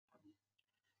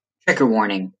Trigger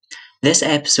warning. This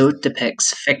episode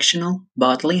depicts fictional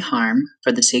bodily harm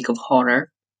for the sake of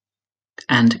horror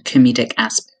and comedic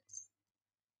aspects.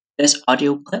 This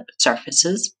audio clip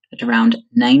surfaces at around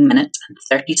 9 minutes and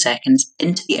 30 seconds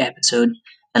into the episode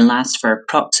and lasts for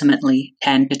approximately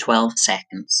 10 to 12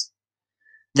 seconds.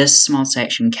 This small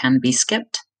section can be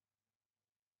skipped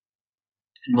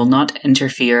and will not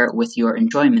interfere with your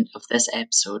enjoyment of this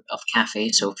episode of Cafe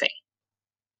Sophie.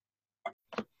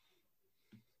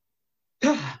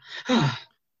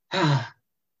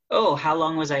 Oh, how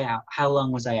long was I out?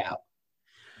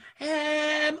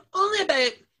 Only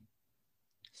about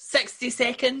 60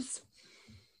 seconds.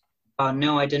 Oh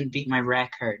no, I didn't beat my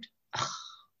record. Ugh,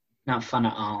 not fun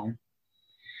at all.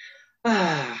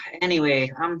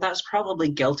 Anyway, that's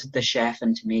probably guilted the chef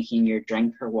into making your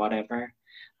drink or whatever.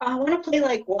 I want to play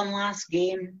like one last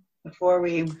game before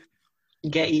we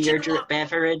get you your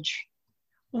beverage.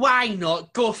 Why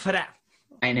not? Go for it.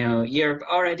 I know, you've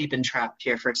already been trapped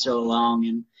here for so long,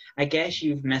 and I guess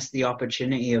you've missed the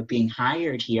opportunity of being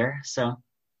hired here, so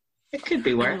it could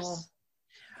be worse.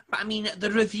 But I mean,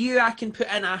 the review I can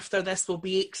put in after this will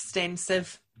be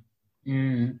extensive.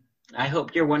 I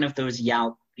hope you're one of those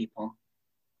Yelp people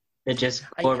that just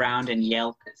go around and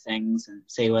Yelp at things and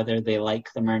say whether they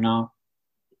like them or not.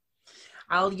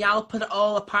 I'll Yelp it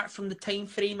all apart from the time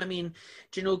frame. I mean,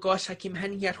 do you know, gosh, I came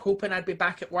in here hoping I'd be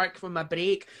back at work for my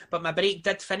break, but my break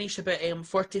did finish about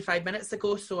 45 minutes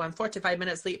ago, so I'm 45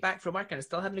 minutes late back from work and I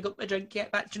still haven't got my drink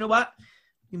yet. But do you know what?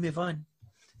 We move on.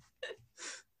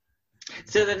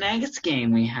 So the next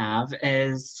game we have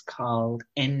is called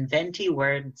Inventy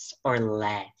Words or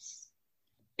Less.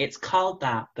 It's called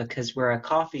that because we're a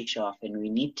coffee shop and we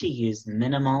need to use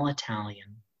minimal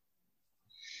Italian.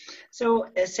 So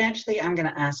essentially, I'm going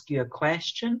to ask you a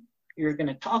question. You're going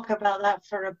to talk about that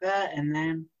for a bit, and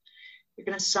then you're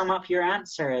going to sum up your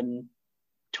answer in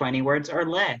 20 words or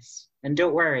less. And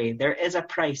don't worry, there is a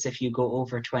price if you go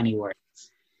over 20 words.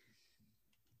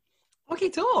 Okay,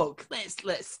 talk.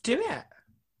 Let's do it.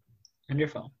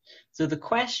 Wonderful. So the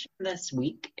question this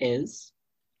week is,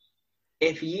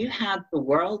 if you had the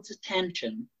world's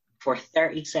attention for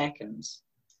 30 seconds,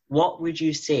 what would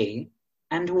you say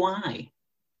and why?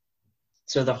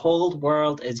 So the whole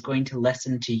world is going to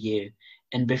listen to you.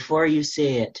 And before you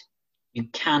say it, you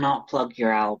cannot plug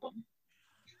your album.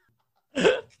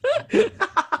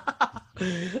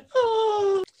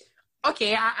 Oh.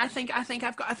 Okay, I think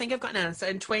I've got an answer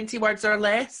in 20 words or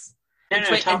less. No,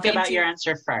 talk about your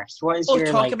answer first. What is your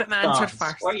talk about my thoughts? Answer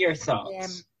first. What are your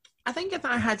thoughts? I think if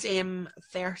I had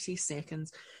 30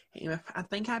 seconds, I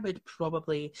think I would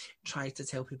probably try to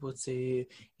tell people to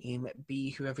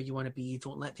be whoever you want to be.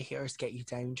 Don't let the haters get you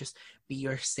down. Just be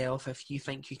yourself. If you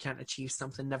think you can't achieve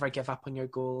something, never give up on your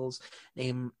goals.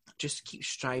 Just keep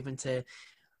striving to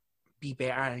be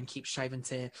better and keep striving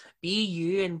to be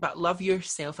you, but love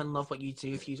yourself and love what you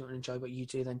do. If you don't enjoy what you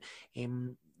do, then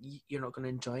you're not going to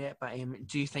enjoy it. But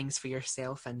do things for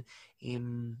yourself and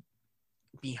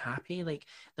be happy. Like,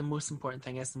 the most important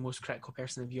thing is the most critical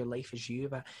person of your life is you.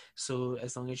 But so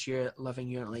as long as you're living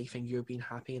your life and you're being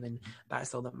happy, then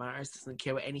that's all that matters. Doesn't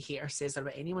care what any hater says or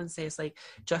what anyone says. Like,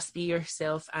 just be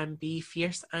yourself and be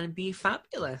fierce and be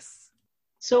fabulous.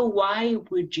 So why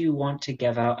would you want to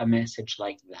give out a message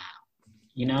like that?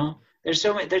 You know, there's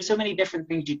so many different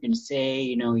things you can say.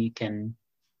 You know, you can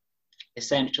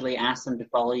essentially ask them to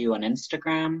follow you on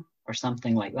Instagram or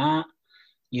something like that.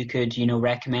 You could,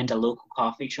 recommend a local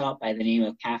coffee shop by the name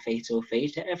of Cafe Sophie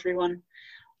to everyone.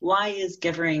 Why is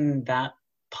giving that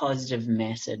positive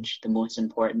message the most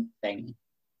important thing?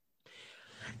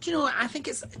 Do you know what? I think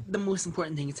it's the most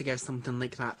important thing to give something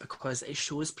like that because it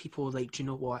shows people, like, do you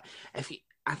know what?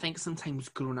 I think sometimes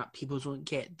growing up, people don't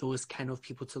get those kind of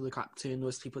people to look up to and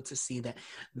those people to see that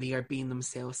they are being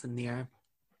themselves and they are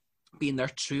being their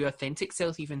true authentic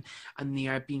self even, and they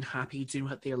are being happy doing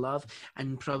what they love.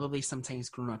 And probably sometimes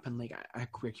growing up in like a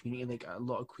queer community, like a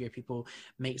lot of queer people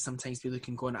might sometimes be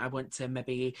looking going, I want to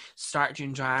maybe start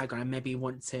doing drag, or I maybe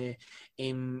want to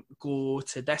go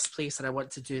to this place, and I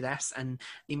want to do this, and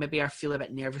they maybe are feel a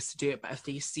bit nervous to do it. But if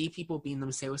they see people being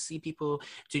themselves, see people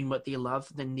doing what they love,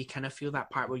 then they kind of feel that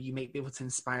part where you might be able to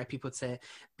inspire people to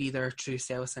be their true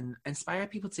selves and inspire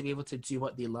people to be able to do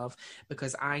what they love.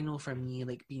 Because I know for me,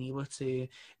 like, being able to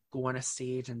go on a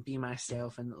stage and be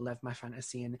myself and live my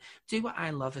fantasy and do what I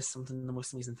love is something, the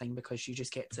most amazing thing, because you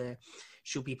just get to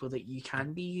show people that you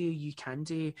can be you can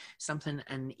do something.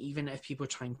 And even if people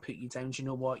try and put you down, do you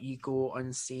know what? You go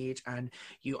on stage and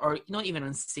you are not even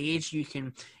on stage, you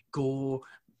can go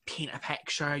paint a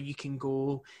picture, you can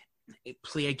go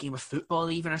play a game of football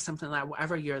even or something like that.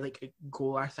 Whatever your like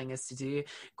goal or thing is to do,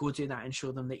 go do that and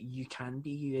show them that you can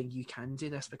be you and you can do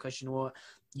this, because you know what,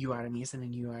 you are amazing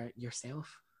and you are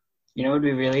yourself. You know, it would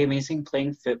be really amazing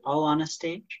playing football on a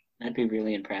stage. That'd be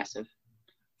really impressive.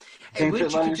 Playing You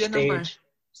football on could a do a number. stage,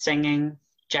 singing,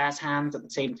 jazz hands at the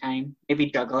same time, maybe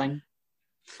juggling.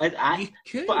 You That's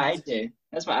what I could. do.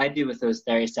 That's what I do with those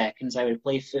 30 seconds. I would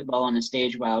play football on a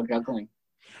stage while juggling.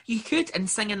 You could, and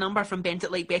sing a number from Bend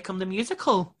It Like Beckham the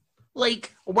musical.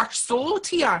 Like, we're sold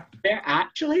here. They're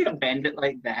actually a Bend It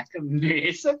Like Beckham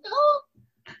musical?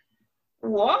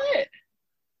 What?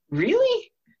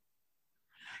 Really?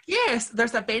 Yes,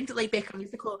 there's a Bend It Like Beckham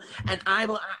musical, and I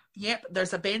will. Yep,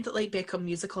 there's a Bend It Like Beckham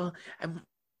musical. And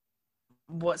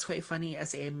what's quite funny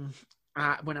is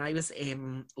when I was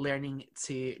learning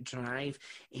to drive,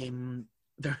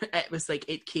 it was like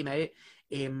it came out,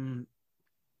 and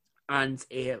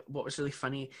what was really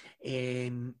funny,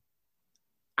 when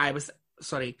I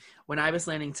was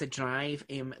learning to drive,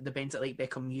 the Bend It Like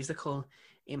Beckham musical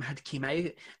had came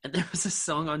out, and there was a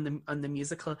song on the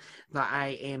musical that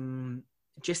I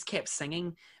just kept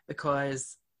singing,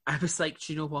 because I was like,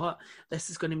 do you know what? This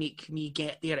is going to make me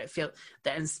get there. It felt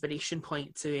the inspiration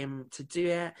point to do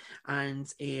it,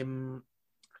 and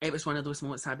it was one of those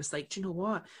moments I was like, do you know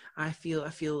what? I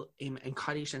feel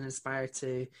encouraged and inspired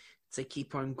to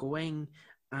keep on going,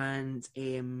 and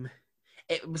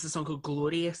it was a song called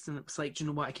Glorious, and it was like, do you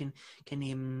know what? I can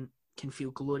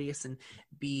feel glorious and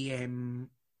be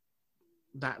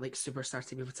that like superstar,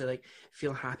 to be able to like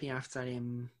feel happy after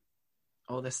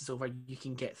all this is over. You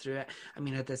can get through it. I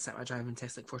mean, I did sit my driving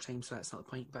test like 4 times, so that's not the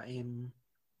point. But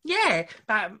yeah,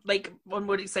 that like one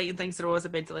more exciting things there was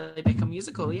about to like become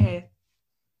musical. Yeah.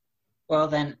 Well,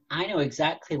 then I know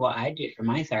exactly what I do for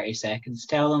my 30 seconds.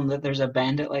 Tell them that there's a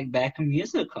Bend It Like Beckham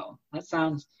musical. That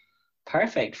sounds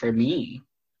perfect for me.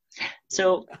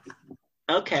 So,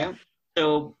 okay.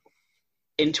 So,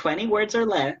 in 20 words or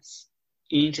less,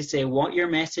 you need to say what your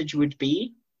message would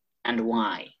be and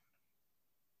why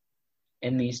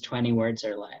in these 20 words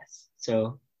or less.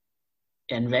 So,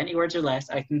 in 20 words or less,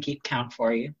 I can keep count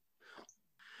for you.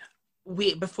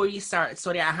 Wait, before you start,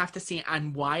 sorry, I have to say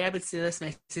and why I would say this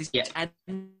message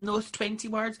in those 20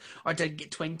 words, or did I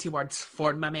get 20 words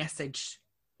for my message?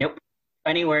 Nope.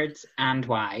 20 words and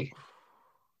why.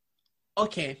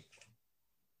 Okay.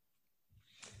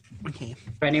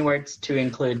 20 words to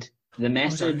include the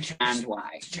message and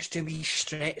why. Just to be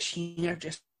stretch here,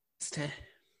 just to...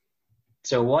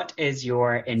 So what is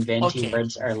your in 20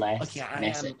 words or less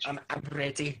message? I'm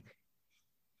ready.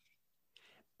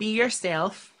 Be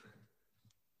yourself,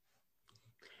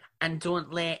 and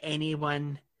don't let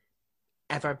anyone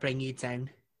ever bring you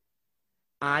down.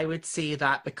 I would say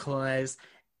that because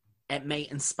it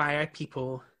might inspire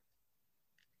people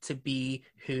to be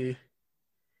who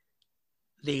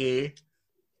they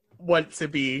want to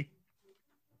be.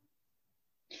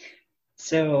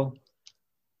 So,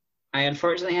 I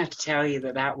unfortunately have to tell you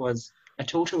that was a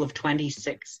total of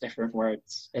 26 different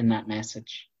words in that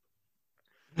message.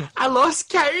 I lost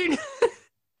count.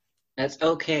 That's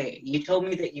okay. You told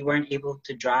me that you weren't able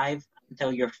to drive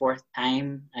until your 4th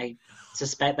time. I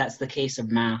suspect that's the case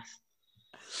of math.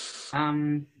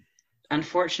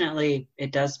 Unfortunately,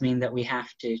 it does mean that we have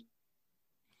to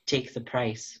take the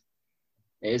price.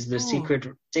 It is the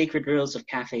sacred rules of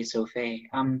Café Sophie.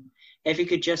 If you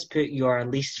could just put your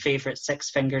least favorite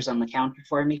 6 fingers on the counter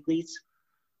for me, please.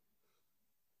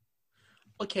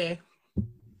 Okay.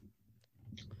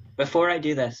 Before I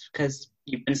do this, because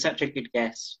you've been such a good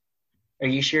guest, are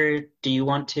you sure? Do you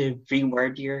want to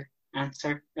reword your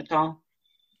answer at all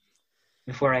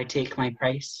before I take my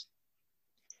price?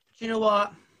 Do you know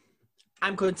what?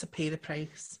 I'm going to pay the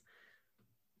price.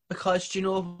 Because do you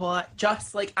know what?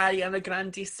 Just like Ariana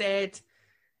Grande said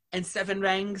in 7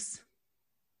 Rings,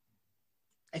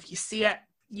 if you see it,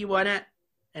 you want it.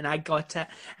 And I got it.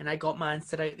 And I got my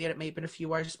answer out there. It might have been a few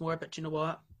words more, but do you know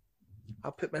what?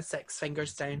 I'll put my 6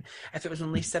 fingers down. If it was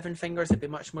only 7 fingers, it'd be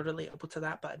much more relatable to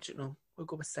that. But, you know, we'll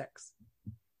go with 6.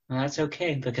 Well, that's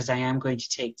okay, because I am going to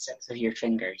take 6 of your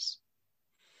fingers.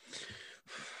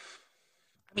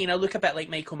 I mean, I look a bit like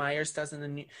Michael Myers does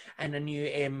in the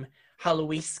new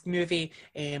Halloween movie,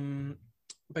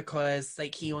 because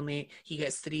like he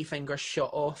gets 3 fingers shot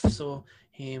off. So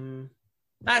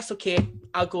that's okay.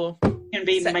 I'll go. You can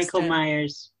be Michael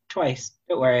Myers twice.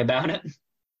 Don't worry about it.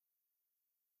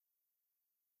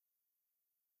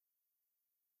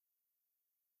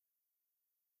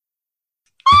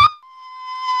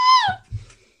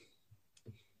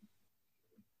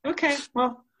 Okay,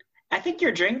 well, I think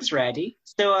your drink's ready.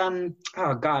 So,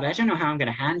 oh God, I don't know how I'm going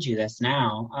to hand you this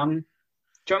now.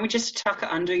 Do you want me just to tuck it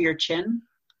under your chin?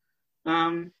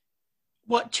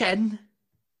 What chin?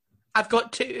 I've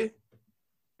got two.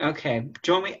 Okay. Do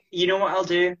you want me? You know what I'll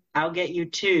do? I'll get you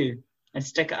two and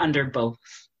stick it under both.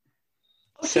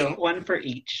 Okay. So one for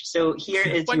each. So here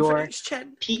is One for your each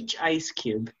chin. peach ice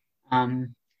cube.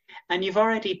 And you've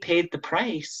already paid the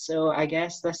price, so I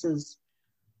guess this is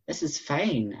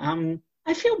fine.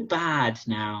 I feel bad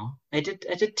now. I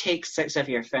did take 6 of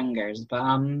your fingers, but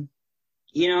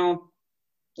you know,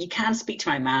 you can speak to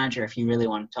my manager if you really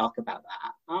want to talk about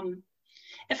that.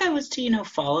 If I was to,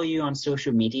 follow you on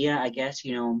social media, I guess,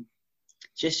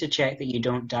 just to check that you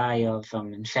don't die of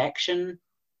infection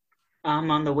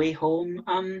on the way home,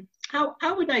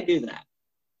 how would I do that?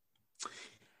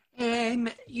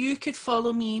 You could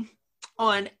follow me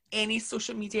on any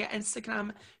social media,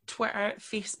 Instagram, Twitter,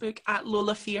 Facebook at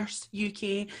Lola Fierce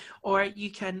UK, or you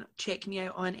can check me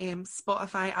out on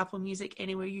Spotify, Apple Music,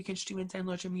 anywhere you can stream and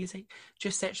download your music.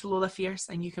 Just search Lola Fierce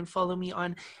and you can follow me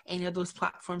on any of those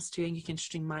platforms too, and you can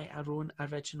stream my own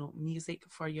original music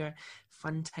for your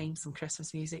fun time, some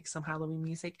Christmas music, some Halloween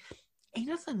music,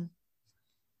 anything.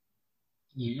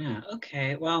 Yeah,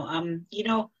 okay. Well,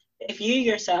 if you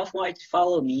yourself wanted to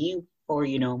follow me for,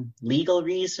 legal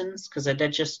reasons, because I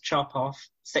did just chop off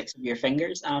 6 of your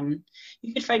fingers,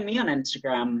 you could find me on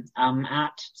Instagram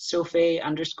at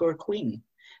Sophie_Queen.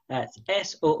 That's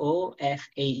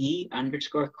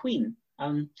SOOFAE_Queen.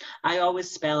 I always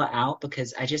spell it out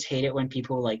because I just hate it when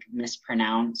people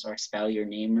mispronounce or spell your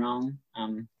name wrong.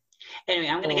 Anyway,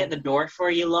 I'm gonna get the door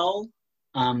for you, lol.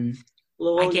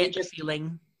 Lol, I get the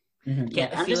feeling. Mm-hmm.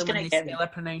 Get the feeling when they spell or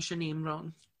pronounce your name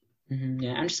wrong. Mm-hmm.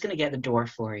 Yeah, I'm just gonna get the door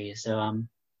for you. So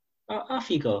off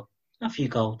you go. Off you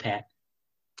go, pet.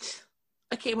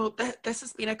 Okay, well, this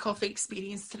has been a coffee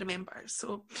experience to remember.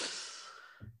 So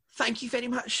thank you very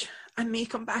much. I may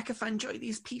come back if I enjoy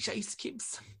these peach ice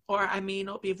cubes, or I may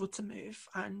not be able to move,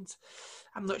 and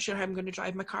I'm not sure how I'm going to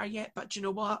drive my car yet. But do you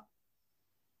know what?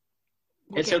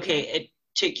 It's okay. It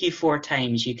took you 4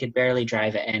 times. You could barely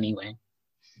drive it anyway.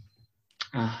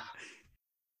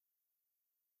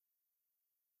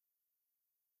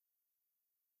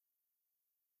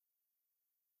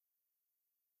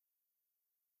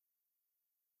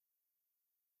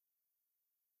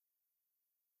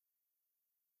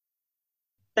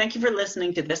 Thank you for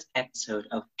listening to this episode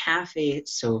of Cafe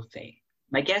Sophie.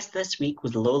 My guest this week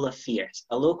was Lola Fierce,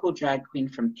 a local drag queen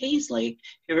from Paisley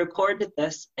who recorded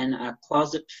this in a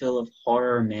closet full of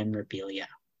horror memorabilia.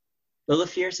 Lola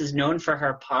Fierce is known for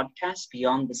her podcast,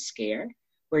 Beyond the Scare,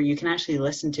 where you can actually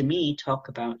listen to me talk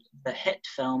about the hit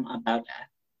film about a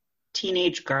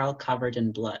teenage girl covered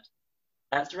in blood.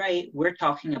 That's right, we're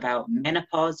talking about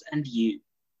Menopause and You.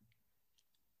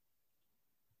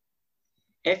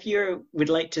 If you would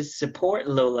like to support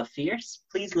Lola Fierce,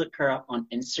 please look her up on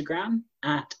Instagram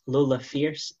at Lola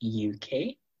Fierce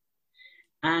UK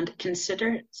and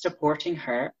consider supporting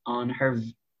her on her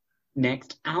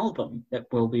next album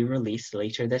that will be released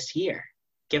later this year.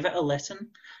 Give it a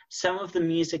listen. Some of the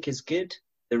music is good,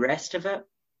 the rest of it,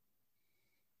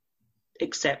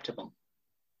 acceptable.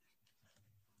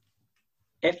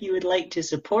 If you would like to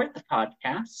support the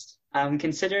podcast,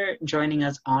 consider joining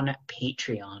us on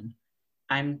Patreon.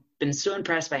 I've been so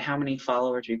impressed by how many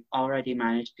followers we've already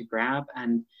managed to grab,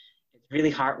 and it's really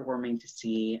heartwarming to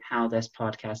see how this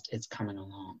podcast is coming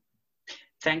along.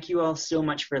 Thank you all so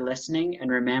much for listening, and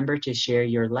remember to share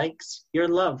your likes, your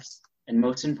loves, and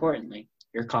most importantly,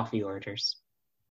 your coffee orders.